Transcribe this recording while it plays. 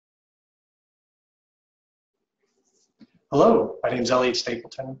Hello, my name is Elliot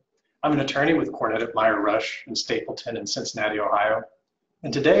Stapleton. I'm an attorney with Cornett Meyer Rush in Stapleton in Cincinnati, Ohio.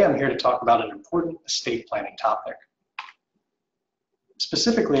 And today I'm here to talk about an important estate planning topic.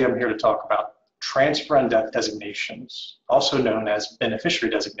 Specifically, I'm here to talk about transfer on death designations, also known as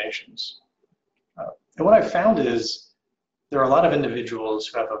beneficiary designations. And what I've found is there are a lot of individuals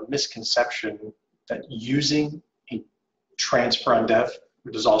who have a misconception that using a transfer on death,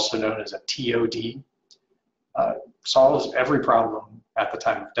 which is also known as a TOD, solves every problem at the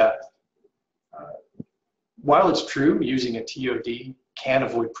time of death. While it's true using a TOD can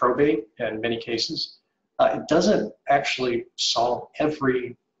avoid probate in many cases, it doesn't actually solve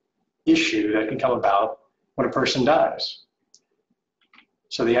every issue that can come about when a person dies.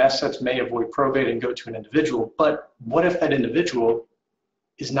 So the assets may avoid probate and go to an individual, but what if that individual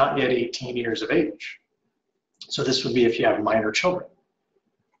is not yet 18 years of age? So this would be if you have minor children.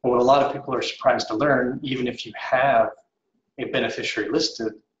 But what a lot of people are surprised to learn, even if you have a beneficiary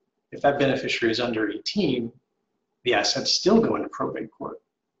listed, if that beneficiary is under 18, the assets still go into probate court.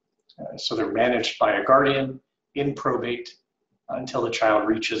 So they're managed by a guardian in probate until the child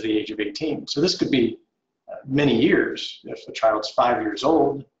reaches the age of 18. So this could be many years. If the child's 5 years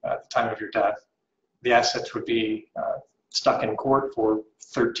old at the time of your death, the assets would be stuck in court for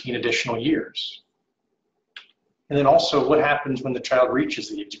 13 additional years. And then also, what happens when the child reaches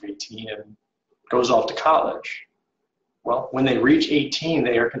the age of 18 and goes off to college? Well, when they reach 18,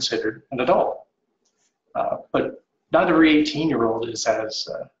 they are considered an adult. But not every 18-year-old is as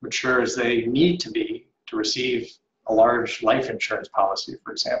mature as they need to be to receive a large life insurance policy,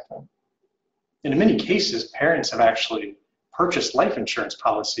 for example. And in many cases, parents have actually purchased life insurance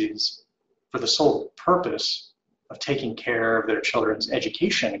policies for the sole purpose of taking care of their children's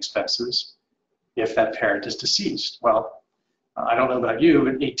education expenses if that parent is deceased. Well, I don't know about you,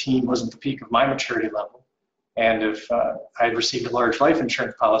 but 18 wasn't the peak of my maturity level. And if I had received a large life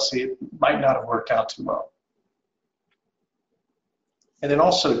insurance policy, it might not have worked out too well. And then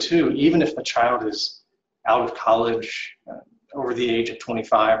also too, even if the child is out of college, over the age of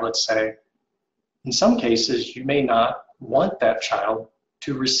 25, let's say, in some cases, you may not want that child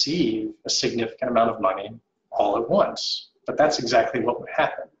to receive a significant amount of money all at once, but that's exactly what would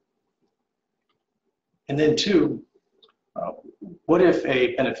happen. And then two, what if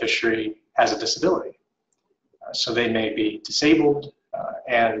a beneficiary has a disability? So they may be disabled,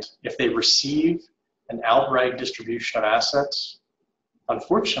 and if they receive an outright distribution of assets,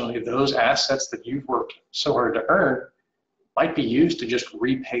 unfortunately, those assets that you've worked so hard to earn might be used to just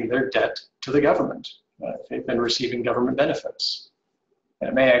repay their debt to the government if they've been receiving government benefits. And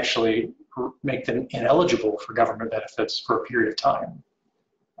it may actually make them ineligible for government benefits for a period of time.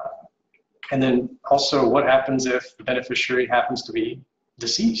 And then also, what happens if the beneficiary happens to be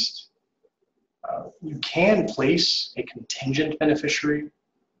deceased? You can place a contingent beneficiary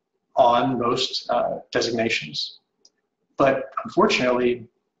on most designations, but unfortunately,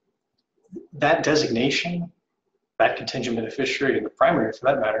 that designation, that contingent beneficiary, and the primary for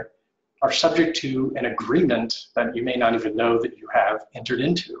that matter, are subject to an agreement that you may not even know that you have entered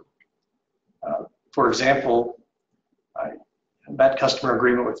into. For example, that customer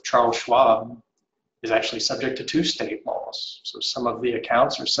agreement with Charles Schwab is actually subject to 2 state laws. So some of the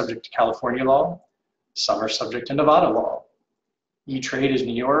accounts are subject to California law, some are subject to Nevada law. E-Trade is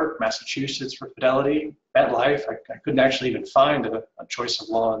New York, Massachusetts for Fidelity, MetLife, I couldn't actually even find a choice of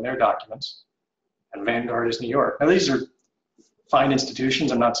law in their documents, and Vanguard is New York. Now these are fine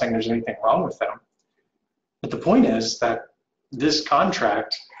institutions, I'm not saying there's anything wrong with them, but the point is that this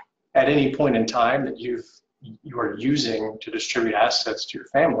contract, at any point in time that you are using to distribute assets to your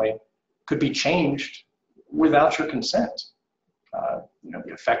family, could be changed without your consent.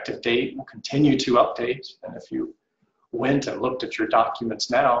 The effective date will continue to update, and if you went and looked at your documents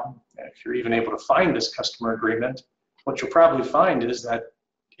now, if you're even able to find this customer agreement, what you'll probably find is that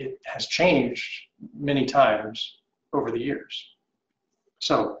it has changed many times over the years.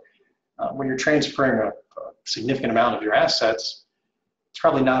 So when you're transferring a significant amount of your assets, it's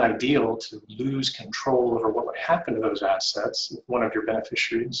probably not ideal to lose control over what would happen to those assets if one of your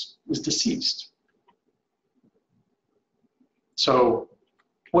beneficiaries is deceased. So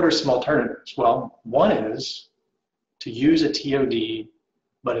what are some alternatives? Well, one is to use a TOD,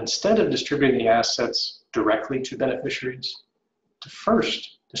 but instead of distributing the assets directly to beneficiaries, to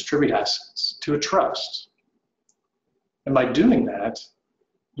first distribute assets to a trust. And by doing that,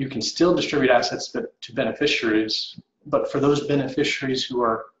 you can still distribute assets to beneficiaries, but for those beneficiaries who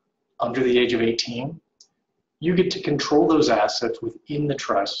are under the age of 18, you get to control those assets within the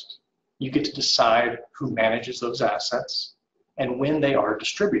trust. You get to decide who manages those assets and when they are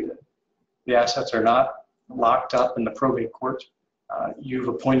distributed. The assets are not locked up in the probate court, you've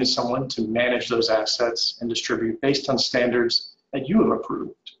appointed someone to manage those assets and distribute based on standards that you have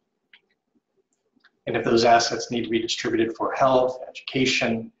approved. And if those assets need to be distributed for health,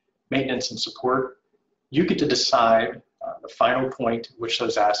 education, maintenance, and support, you get to decide the final point at which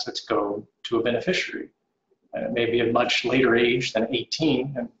those assets go to a beneficiary. And it may be a much later age than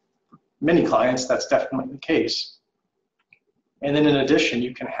 18, and for many clients that's definitely the case. And then in addition,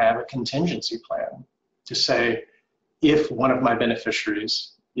 you can have a contingency plan to say, if one of my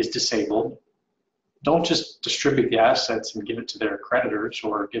beneficiaries is disabled, don't just distribute the assets and give it to their creditors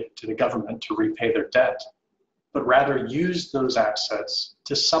or give it to the government to repay their debt, but rather use those assets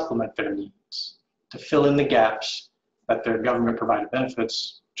to supplement their needs, to fill in the gaps that their government provided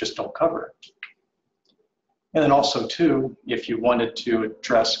benefits just don't cover. And then also too, if you wanted to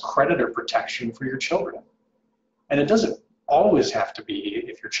address creditor protection for your children, and it doesn't always have to be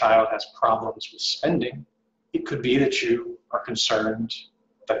if your child has problems with spending. It could be that you are concerned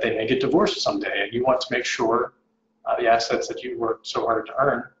that they may get divorced someday and you want to make sure the assets that you worked so hard to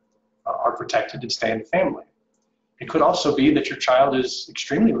earn are protected and stay in the family. It could also be that your child is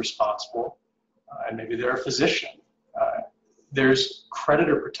extremely responsible and maybe they're a physician. There's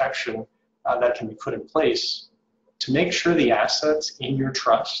creditor protection that can be put in place to make sure the assets in your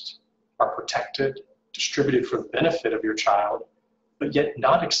trust are protected, distributed for the benefit of your child, but yet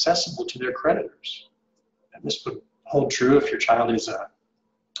not accessible to their creditors. And this would hold true if your child is a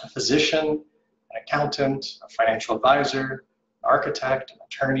physician, an accountant, a financial advisor, architect, an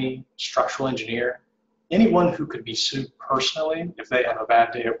attorney, structural engineer, anyone who could be sued personally if they have a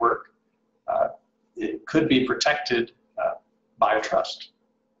bad day at work. It could be protected by a trust.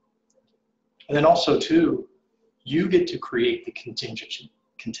 And then also too, you get to create the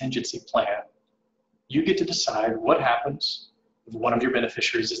contingency plan. You get to decide what happens if one of your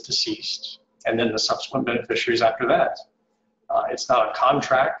beneficiaries is deceased, and then the subsequent beneficiaries after that. It's not a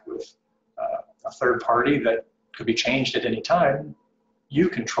contract with a third party that could be changed at any time. You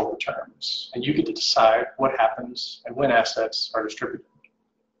control the terms, and you get to decide what happens and when assets are distributed.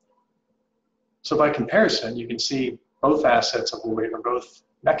 So by comparison, you can see both assets avoid, or both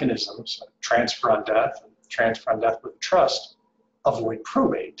mechanisms, transfer on death and transfer on death with trust, avoid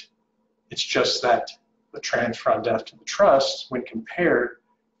probate. It's just that the transfer on death to the trust, when compared,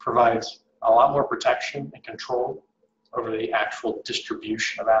 provides a lot more protection and control over the actual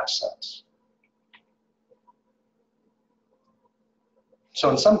distribution of assets. So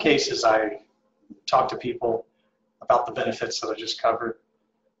in some cases, I talk to people about the benefits that I just covered,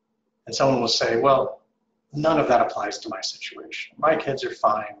 and someone will say, well, none of that applies to my situation. My kids are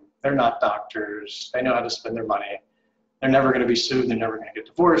fine. They're not doctors. They know how to spend their money. They're never going to be sued, they're never going to get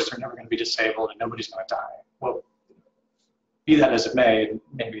divorced, they're never going to be disabled, and nobody's going to die. Well, be that as it may,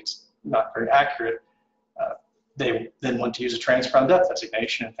 maybe it's not very accurate, they then want to use a transfer on death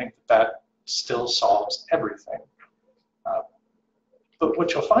designation and think that that still solves everything. But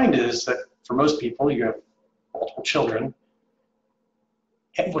what you'll find is that for most people, you have multiple children,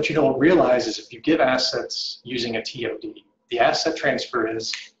 and what you don't realize is if you give assets using a TOD, the asset transfer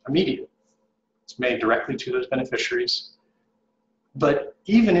is immediate. It's made directly to those beneficiaries. But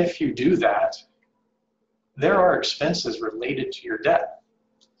even if you do that, there are expenses related to your death.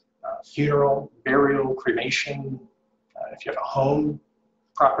 Funeral, burial, cremation, if you have a home,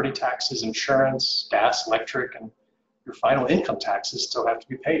 property taxes, insurance, gas, electric, and your final income taxes still have to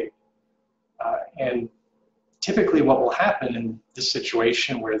be paid. And typically what will happen in this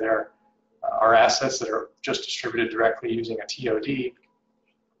situation where there are assets that are just distributed directly using a TOD,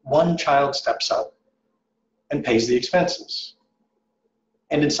 one child steps up and pays the expenses.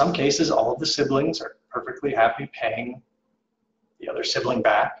 And in some cases, all of the siblings are perfectly happy paying the other sibling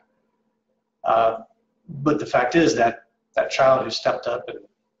back. But the fact is that that child who stepped up and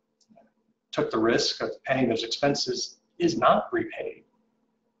took the risk of paying those expenses is not repaid.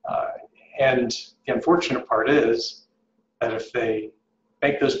 And the unfortunate part is that if they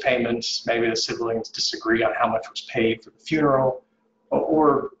make those payments, maybe the siblings disagree on how much was paid for the funeral,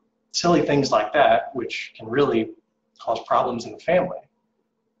 or silly things like that, which can really cause problems in the family.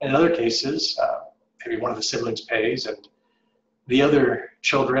 And in other cases, maybe one of the siblings pays and the other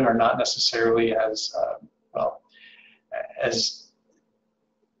children are not necessarily as,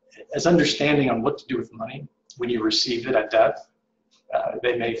 as understanding on what to do with money when you receive it at death.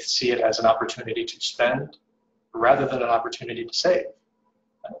 They may see it as an opportunity to spend rather than an opportunity to save.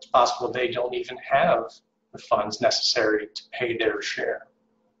 And it's possible they don't even have the funds necessary to pay their share.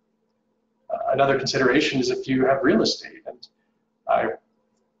 Another consideration is if you have real estate. And I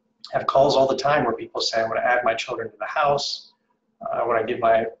have calls all the time where people say, I'm going to add my children to the house. when I give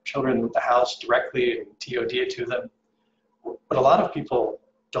my children the house directly and TOD it to them. What a lot of people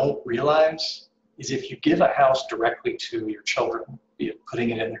don't realize is if you give a house directly to your children, be it putting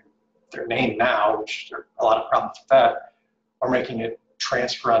it in their name now, which there are a lot of problems with that, or making it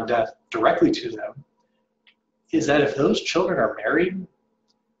transfer on death directly to them, is that if those children are married,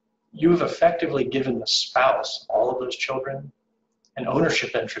 you have effectively given the spouse, all of those children, an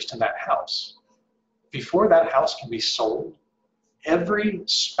ownership interest in that house. Before that house can be sold, every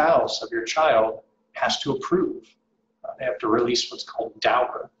spouse of your child has to approve. They have to release what's called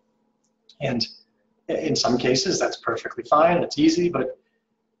dower. And in some cases, that's perfectly fine, it's easy, but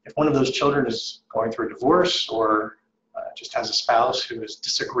if one of those children is going through a divorce or just has a spouse who is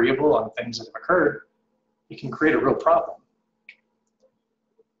disagreeable on things that have occurred, it can create a real problem.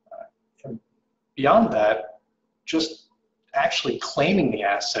 And beyond that, just actually claiming the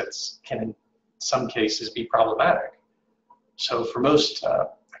assets can in some cases be problematic. So for most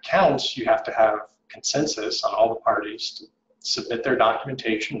accounts, you have to have consensus on all the parties to submit their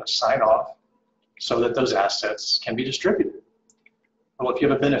documentation, to sign off, so that those assets can be distributed. Well, if you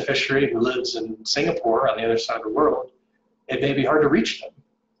have a beneficiary who lives in Singapore on the other side of the world, it may be hard to reach them.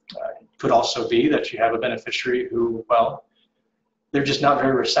 It could also be that you have a beneficiary who, well, they're just not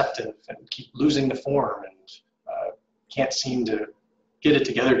very receptive and keep losing the form and can't seem to get it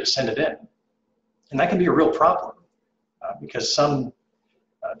together to send it in. And that can be a real problem because some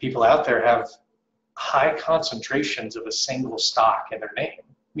people out there have high concentrations of a single stock in their name,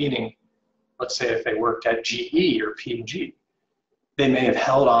 meaning, let's say if they worked at GE or P&G, they may have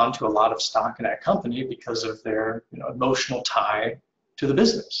held on to a lot of stock in that company because of their emotional tie to the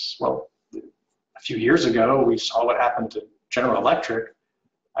business. Well, a few years ago, we saw what happened to General Electric.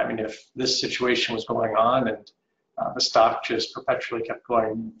 I mean, if this situation was going on and the stock just perpetually kept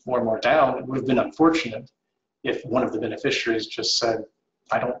going more and more down, it would have been unfortunate if one of the beneficiaries just said,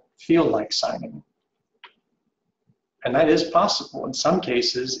 I don't feel like signing. And that is possible. In some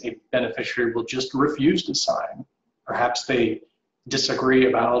cases, a beneficiary will just refuse to sign. Perhaps they disagree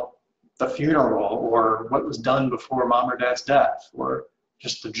about the funeral or what was done before mom or dad's death or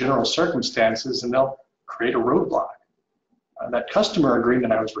just the general circumstances, and they'll create a roadblock. That customer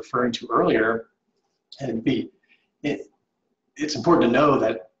agreement I was referring to earlier, it's important to know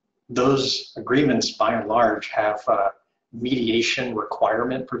that those agreements by and large have mediation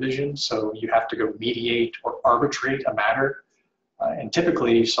requirement provisions, so you have to go mediate or arbitrate a matter. And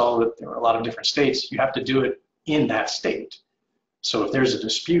typically you saw that there were a lot of different states, you have to do it in that state. So if there's a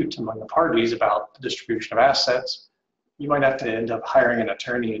dispute among the parties about the distribution of assets, you might have to end up hiring an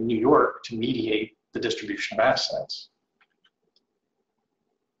attorney in New York to mediate the distribution of assets.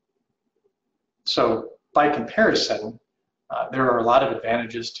 So by comparison, there are a lot of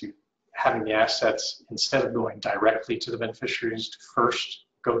advantages to having the assets, instead of going directly to the beneficiaries, to first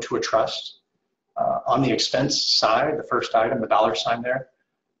go to a trust. On the expense side, the first item, the dollar sign there,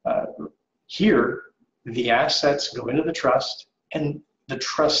 here, the assets go into the trust, and the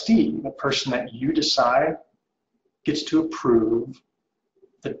trustee, the person that you decide, gets to approve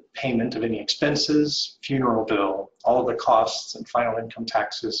the payment of any expenses, funeral bill, all of the costs and final income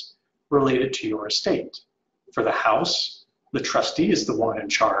taxes related to your estate. For the house, the trustee is the one in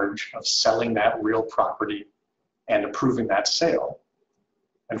charge of selling that real property and approving that sale.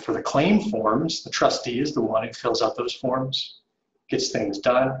 And for the claim forms, the trustee is the one who fills out those forms, gets things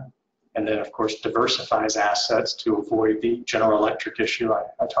done, and then of course diversifies assets to avoid the General Electric issue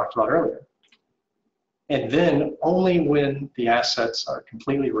I talked about earlier. And then only when the assets are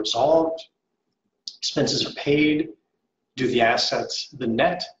completely resolved, expenses are paid, do the assets, the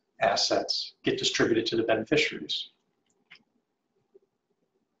net assets, get distributed to the beneficiaries.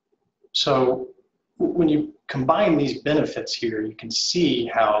 So when you combine these benefits here, you can see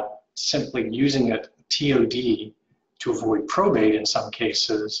how simply using a TOD to avoid probate in some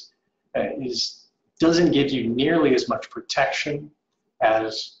cases doesn't give you nearly as much protection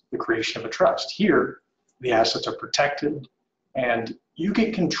as the creation of a trust. Here, the assets are protected, and you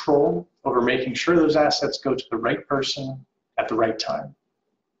get control over making sure those assets go to the right person at the right time.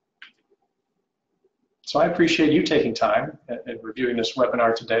 So I appreciate you taking time and reviewing this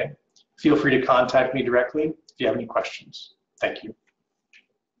webinar today. Feel free to contact me directly if you have any questions. Thank you.